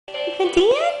a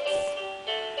dance?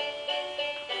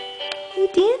 You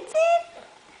dancing?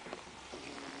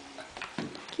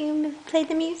 Can you play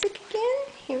the music again?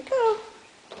 Here we go.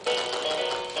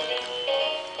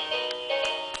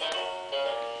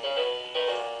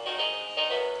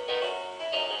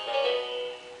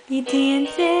 You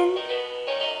dancing?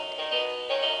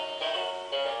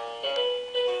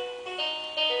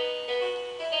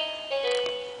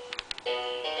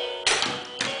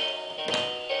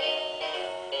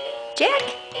 Jack?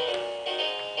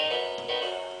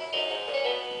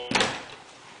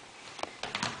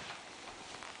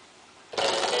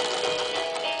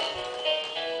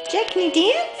 Jack, can you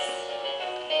dance?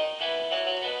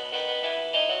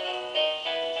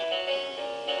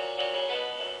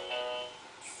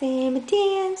 Sam,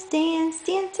 dance, dance,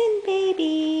 dancing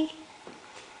baby.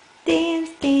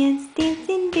 Dance, dance,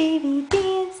 dancing baby.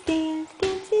 Dance, dance,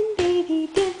 dancing baby.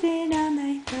 Dancing all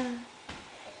night long.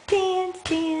 Dance,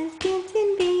 dance,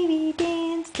 dancing baby.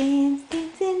 Dance, dance,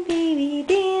 dancing baby.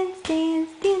 Dance,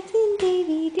 dance, dancing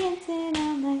baby. Dancing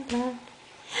all night long.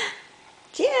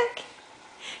 Jack!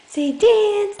 Say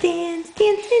dance, dance,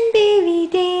 dancing baby.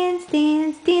 Dance,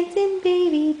 dance, dancing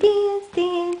baby. Dance,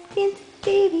 dance, dancing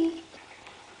baby.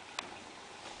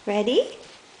 Ready?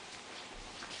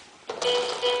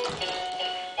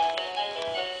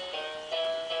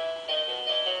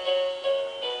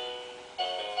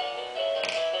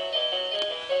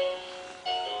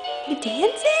 You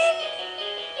dancing?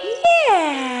 Yeah!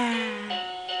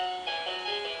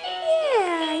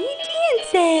 Yeah, you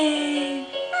dancing!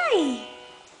 Hi!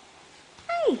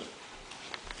 Hi!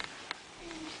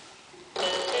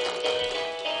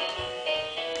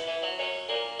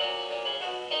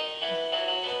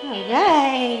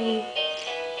 Alright!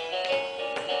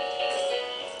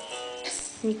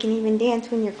 You can even dance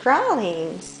when you're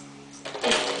crawling.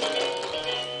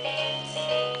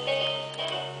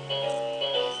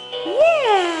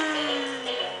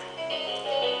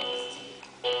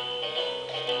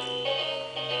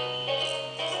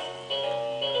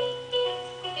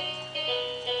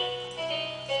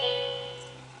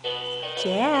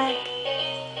 Jack.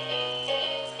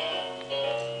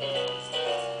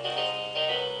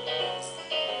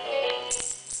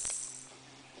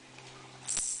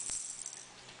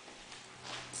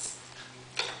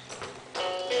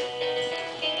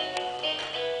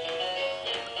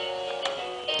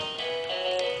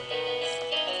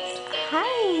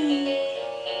 Hi.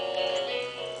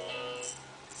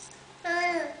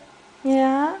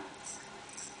 Yeah.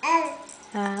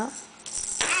 Oh.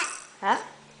 Huh?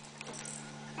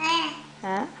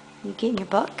 Huh? You getting your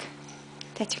book?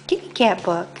 That's your kitty cat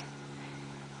book.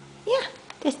 Yeah,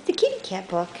 that's the kitty cat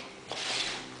book.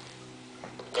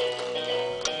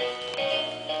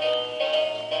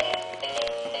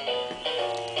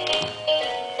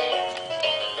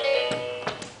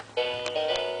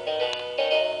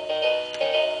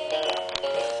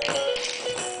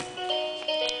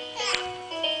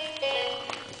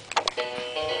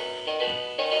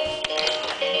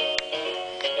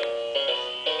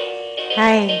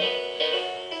 Hi.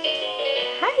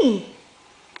 Hi.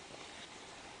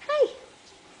 Hi.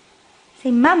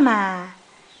 Say mama.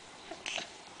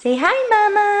 Say hi,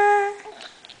 mama.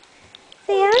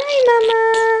 Say hi,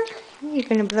 mama. You're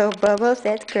gonna blow bubbles?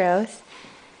 That's gross.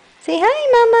 Say hi,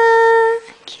 mama.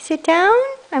 Can you sit down?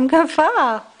 I'm gonna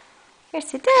fall. Here,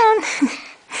 sit down.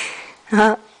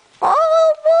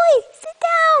 Oh boy, sit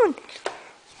down.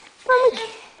 Mama.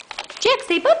 Jack,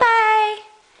 say bye-bye.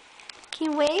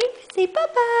 Can you wave? Say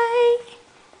bye-bye.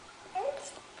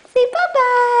 Say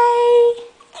bye-bye.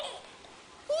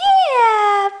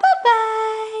 Yeah,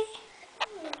 bye-bye.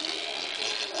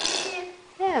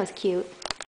 That was cute.